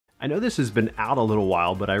I know this has been out a little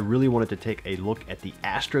while, but I really wanted to take a look at the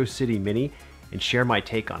Astro City Mini and share my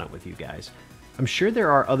take on it with you guys. I'm sure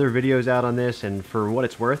there are other videos out on this, and for what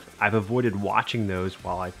it's worth, I've avoided watching those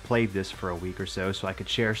while I played this for a week or so I could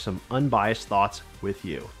share some unbiased thoughts with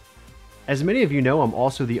you. As many of you know, I'm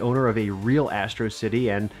also the owner of a real Astro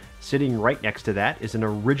City, and sitting right next to that is an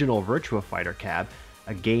original Virtua Fighter cab,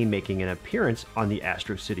 a game making an appearance on the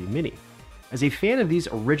Astro City Mini. As a fan of these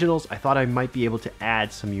originals, I thought I might be able to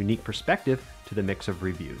add some unique perspective to the mix of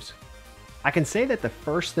reviews. I can say that the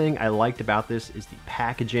first thing I liked about this is the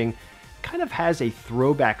packaging. It kind of has a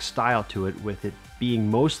throwback style to it, with it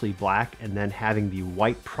being mostly black and then having the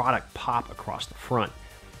white product pop across the front.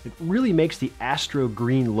 It really makes the Astro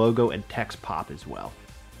green logo and text pop as well.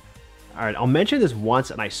 Alright, I'll mention this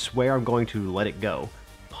once and I swear I'm going to let it go.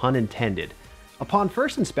 Pun intended. Upon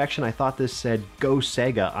first inspection, I thought this said Go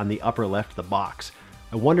Sega on the upper left of the box.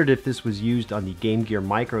 I wondered if this was used on the Game Gear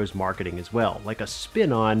Micro's marketing as well, like a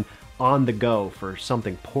spin on the go for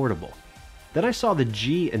something portable. Then I saw the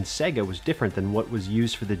G in Sega was different than what was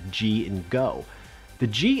used for the G in Go. The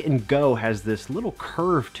G in Go has this little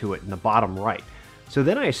curve to it in the bottom right, so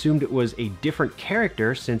then I assumed it was a different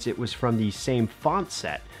character since it was from the same font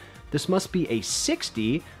set. This must be a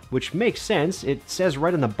 60, which makes sense. It says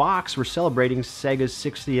right in the box we're celebrating Sega's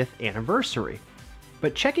 60th anniversary.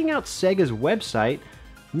 But checking out Sega's website,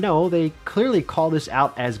 no, they clearly call this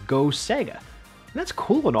out as Go Sega. And that's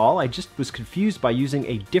cool and all, I just was confused by using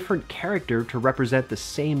a different character to represent the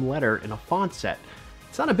same letter in a font set.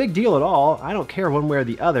 It's not a big deal at all, I don't care one way or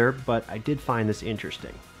the other, but I did find this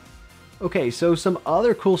interesting. Okay, so some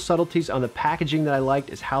other cool subtleties on the packaging that I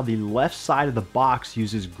liked is how the left side of the box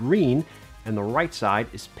uses green and the right side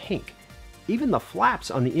is pink. Even the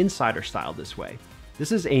flaps on the inside are styled this way.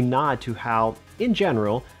 This is a nod to how, in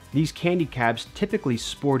general, these candy cabs typically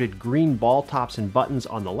sported green ball tops and buttons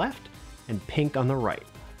on the left and pink on the right.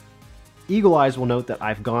 Eagle Eyes will note that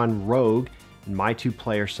I've gone rogue, and my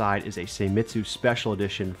two-player side is a Seimitsu Special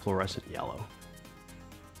Edition fluorescent yellow.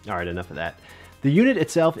 Alright, enough of that. The unit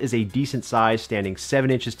itself is a decent size, standing 7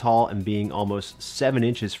 inches tall and being almost 7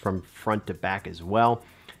 inches from front to back as well.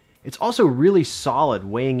 It's also really solid,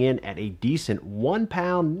 weighing in at a decent 1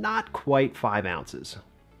 pound, not quite 5 ounces.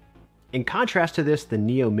 In contrast to this, the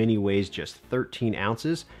Neo Mini weighs just 13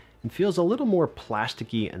 ounces and feels a little more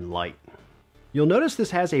plasticky and light. You'll notice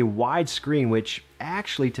this has a wide screen, which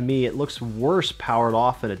actually to me it looks worse powered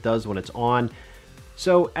off than it does when it's on.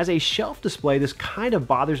 So as a shelf display, this kind of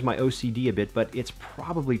bothers my OCD a bit, but it's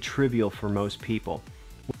probably trivial for most people.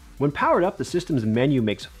 When powered up, the system's menu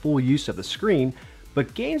makes full use of the screen,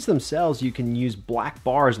 but games themselves you can use black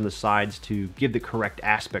bars on the sides to give the correct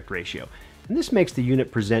aspect ratio, and this makes the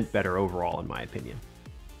unit present better overall in my opinion.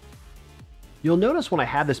 You'll notice when I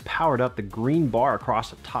have this powered up, the green bar across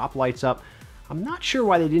the top lights up. I'm not sure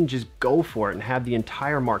why they didn't just go for it and have the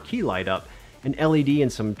entire marquee light up. An LED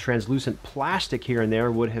and some translucent plastic here and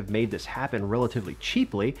there would have made this happen relatively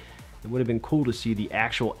cheaply. It would have been cool to see the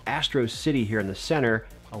actual Astro City here in the center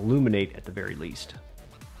illuminate at the very least.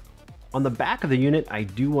 On the back of the unit, I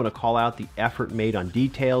do want to call out the effort made on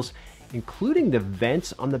details, including the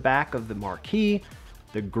vents on the back of the marquee,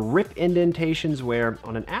 the grip indentations where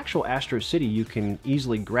on an actual Astro City you can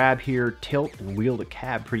easily grab here, tilt, and wheel the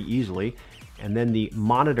cab pretty easily, and then the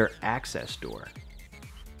monitor access door.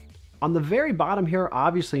 On the very bottom here,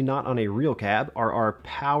 obviously not on a real cab, are our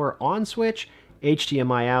power on switch,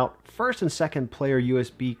 HDMI out, first and second player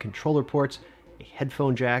USB controller ports, a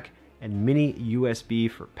headphone jack, and mini USB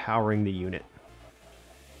for powering the unit.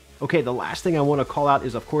 Okay, the last thing I want to call out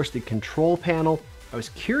is of course the control panel. I was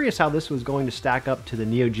curious how this was going to stack up to the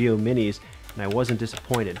Neo Geo Minis, and I wasn't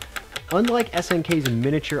disappointed. Unlike SNK's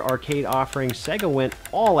miniature arcade offering, Sega went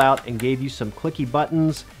all out and gave you some clicky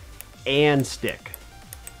buttons and stick.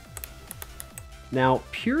 Now,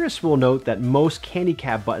 purists will note that most candy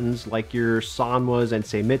cab buttons, like your Sanwas and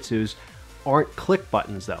Seimitsus, aren't click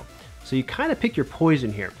buttons though. So you kind of pick your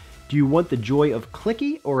poison here. Do you want the joy of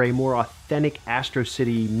clicky or a more authentic Astro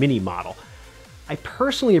City Mini model? I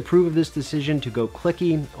personally approve of this decision to go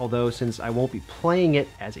clicky, although since I won't be playing it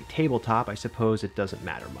as a tabletop, I suppose it doesn't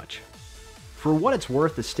matter much. For what it's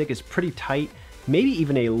worth, the stick is pretty tight, maybe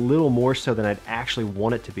even a little more so than I'd actually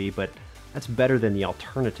want it to be, but that's better than the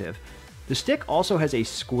alternative. The stick also has a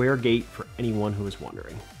square gate for anyone who is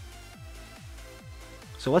wondering.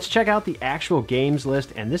 So let's check out the actual games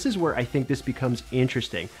list, and this is where I think this becomes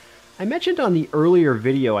interesting. I mentioned on the earlier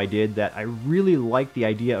video I did that I really like the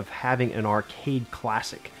idea of having an arcade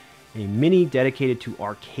classic, a mini dedicated to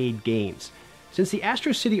arcade games. Since the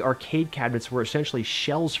Astro City arcade cabinets were essentially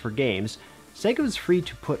shells for games, Sega was free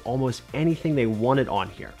to put almost anything they wanted on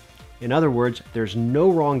here. In other words, there's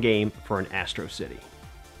no wrong game for an Astro City.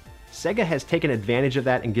 Sega has taken advantage of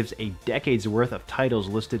that and gives a decade's worth of titles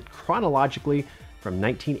listed chronologically from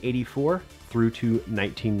 1984 through to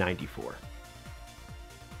 1994.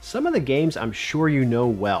 Some of the games I'm sure you know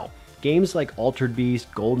well. Games like Altered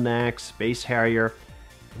Beast, Golden Axe, Space Harrier,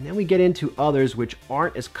 and then we get into others which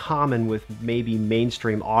aren't as common with maybe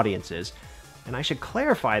mainstream audiences. And I should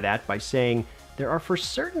clarify that by saying there are for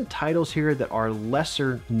certain titles here that are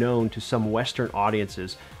lesser known to some Western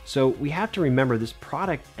audiences, so we have to remember this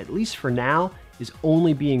product, at least for now, is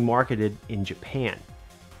only being marketed in Japan.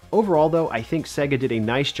 Overall though, I think Sega did a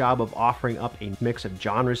nice job of offering up a mix of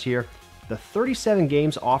genres here. The 37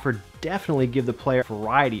 games offered definitely give the player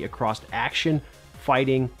variety across action,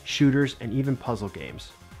 fighting, shooters, and even puzzle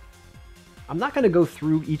games. I'm not going to go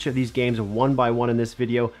through each of these games one by one in this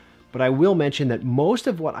video, but I will mention that most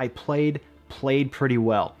of what I played pretty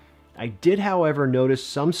well. I did, however, notice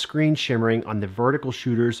some screen shimmering on the vertical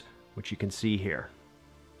shooters, which you can see here.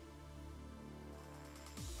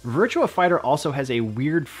 Virtua Fighter also has a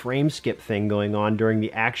weird frame skip thing going on during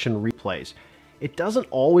the action replays. It doesn't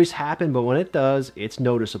always happen, but when it does, it's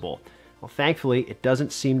noticeable. Well, thankfully, it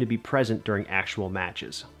doesn't seem to be present during actual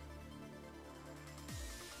matches.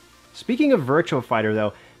 Speaking of Virtua Fighter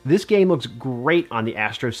though, this game looks great on the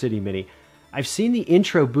Astro City Mini. I've seen the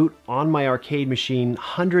intro boot on my arcade machine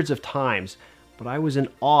hundreds of times, but I was in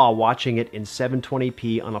awe watching it in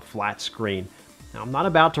 720p on a flat screen. Now, I'm not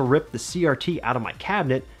about to rip the CRT out of my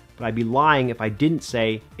cabinet, but I'd be lying if I didn't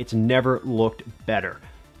say it's never looked better.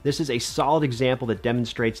 This is a solid example that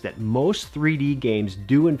demonstrates that most 3D games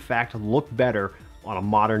do in fact look better on a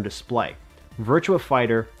modern display. Virtua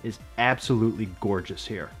Fighter is absolutely gorgeous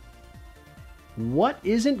here. What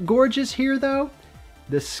isn't gorgeous here though?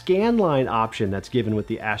 The scanline option that's given with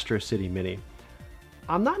the Astro City Mini.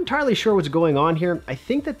 I'm not entirely sure what's going on here. I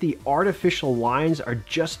think that the artificial lines are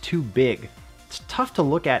just too big. It's tough to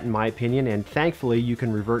look at in my opinion, and thankfully you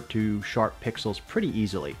can revert to sharp pixels pretty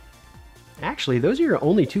easily. Actually, those are your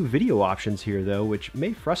only two video options here though, which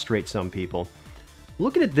may frustrate some people.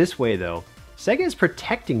 Look at it this way though. Sega is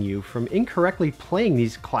protecting you from incorrectly playing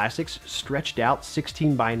these classics stretched out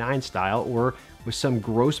 16:9 style or with some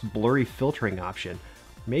gross blurry filtering option.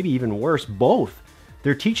 Maybe even worse, both.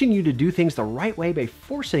 They're teaching you to do things the right way by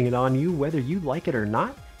forcing it on you whether you like it or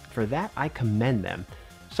not. For that, I commend them.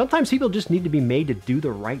 Sometimes people just need to be made to do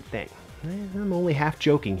the right thing. I'm only half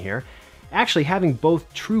joking here. Actually, having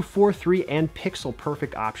both true 4:3 and pixel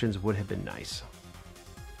perfect options would have been nice.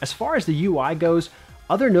 As far as the UI goes,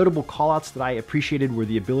 other notable callouts that I appreciated were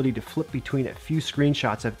the ability to flip between a few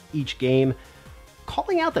screenshots of each game,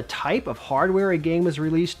 calling out the type of hardware a game was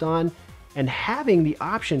released on, and having the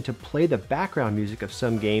option to play the background music of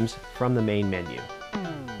some games from the main menu.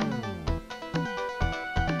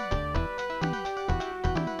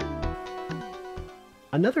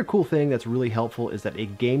 Another cool thing that's really helpful is that a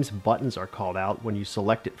game's buttons are called out when you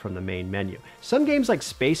select it from the main menu. Some games like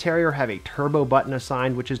Space Harrier have a turbo button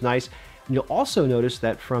assigned, which is nice, and you'll also notice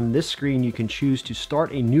that from this screen you can choose to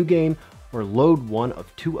start a new game or load one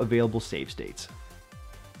of two available save states.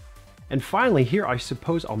 And finally, here I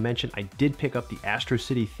suppose I'll mention I did pick up the Astro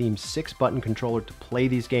City themed 6-button controller to play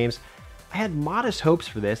these games. I had modest hopes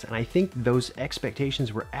for this, and I think those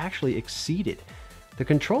expectations were actually exceeded. The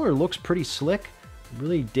controller looks pretty slick,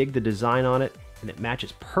 really dig the design on it, and it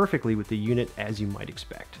matches perfectly with the unit as you might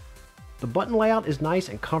expect. The button layout is nice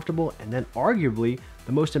and comfortable, and then arguably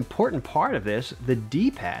the most important part of this, the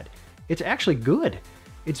D-pad. It's actually good.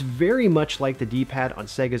 It's very much like the D-pad on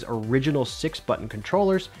Sega's original 6-button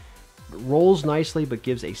controllers. It rolls nicely but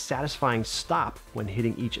gives a satisfying stop when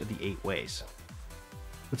hitting each of the 8 ways.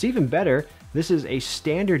 What's even better, this is a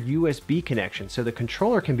standard USB connection, so the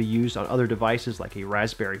controller can be used on other devices like a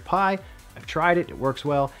Raspberry Pi. I've tried it, it works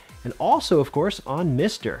well, and also of course on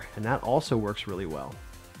Mister, and that also works really well.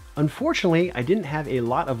 Unfortunately, I didn't have a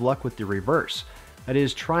lot of luck with the reverse, that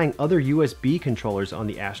is trying other USB controllers on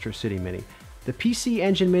the Astro City Mini. The PC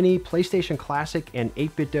Engine Mini, PlayStation Classic, and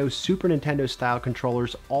 8BitDo Super Nintendo style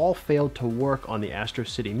controllers all failed to work on the Astro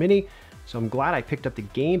City Mini, so I'm glad I picked up the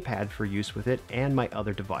Gamepad for use with it and my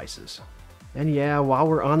other devices. And yeah, while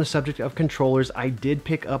we're on the subject of controllers, I did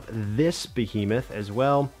pick up this behemoth as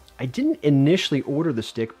well. I didn't initially order the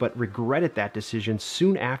stick, but regretted that decision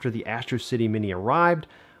soon after the Astro City Mini arrived.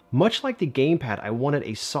 Much like the Gamepad, I wanted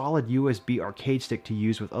a solid USB arcade stick to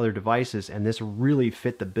use with other devices, and this really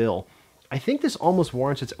fit the bill. I think this almost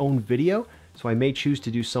warrants its own video, so I may choose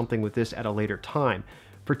to do something with this at a later time.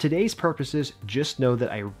 For today's purposes, just know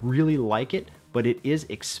that I really like it, but it is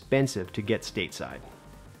expensive to get stateside.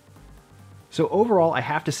 So overall, I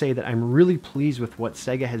have to say that I'm really pleased with what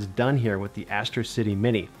Sega has done here with the Astro City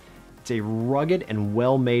Mini. It's a rugged and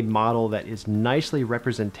well-made model that is nicely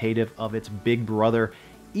representative of its big brother,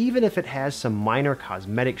 even if it has some minor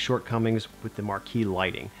cosmetic shortcomings with the marquee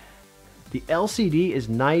lighting. The LCD is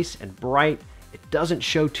nice and bright, it doesn't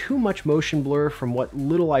show too much motion blur from what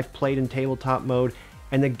little I've played in tabletop mode,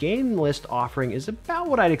 and the game list offering is about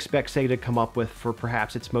what I'd expect Sega to come up with for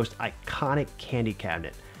perhaps its most iconic candy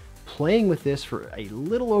cabinet. Playing with this for a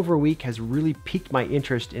little over a week has really piqued my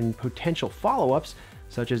interest in potential follow-ups,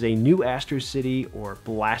 such as a new Astro City or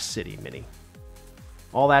Blast City Mini.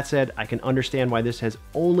 All that said, I can understand why this has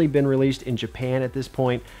only been released in Japan at this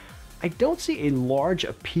point. I don't see a large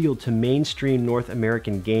appeal to mainstream North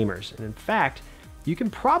American gamers, and in fact, you can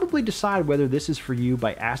probably decide whether this is for you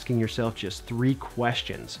by asking yourself just 3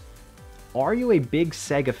 questions. Are you a big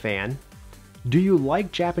Sega fan? Do you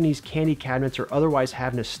like Japanese candy cabinets or otherwise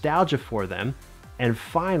have nostalgia for them? And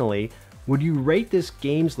finally, would you rate this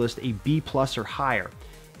games list a B+ or higher?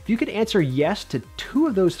 If you could answer yes to 2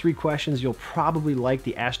 of those 3 questions, you'll probably like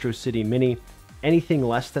the Astro City Mini. Anything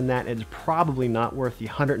less than that, it's probably not worth the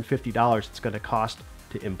 $150 it's going to cost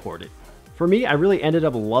to import it. For me, I really ended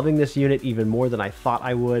up loving this unit even more than I thought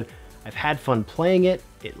I would. I've had fun playing it,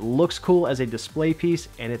 it looks cool as a display piece,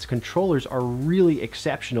 and its controllers are really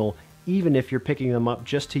exceptional even if you're picking them up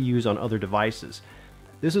just to use on other devices.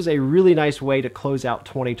 This is a really nice way to close out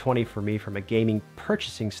 2020 for me from a gaming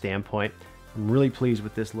purchasing standpoint. I'm really pleased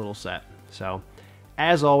with this little set. So,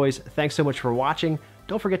 as always, thanks so much for watching.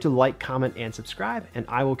 Don't forget to like, comment, and subscribe, and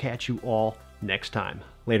I will catch you all next time.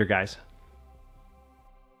 Later, guys.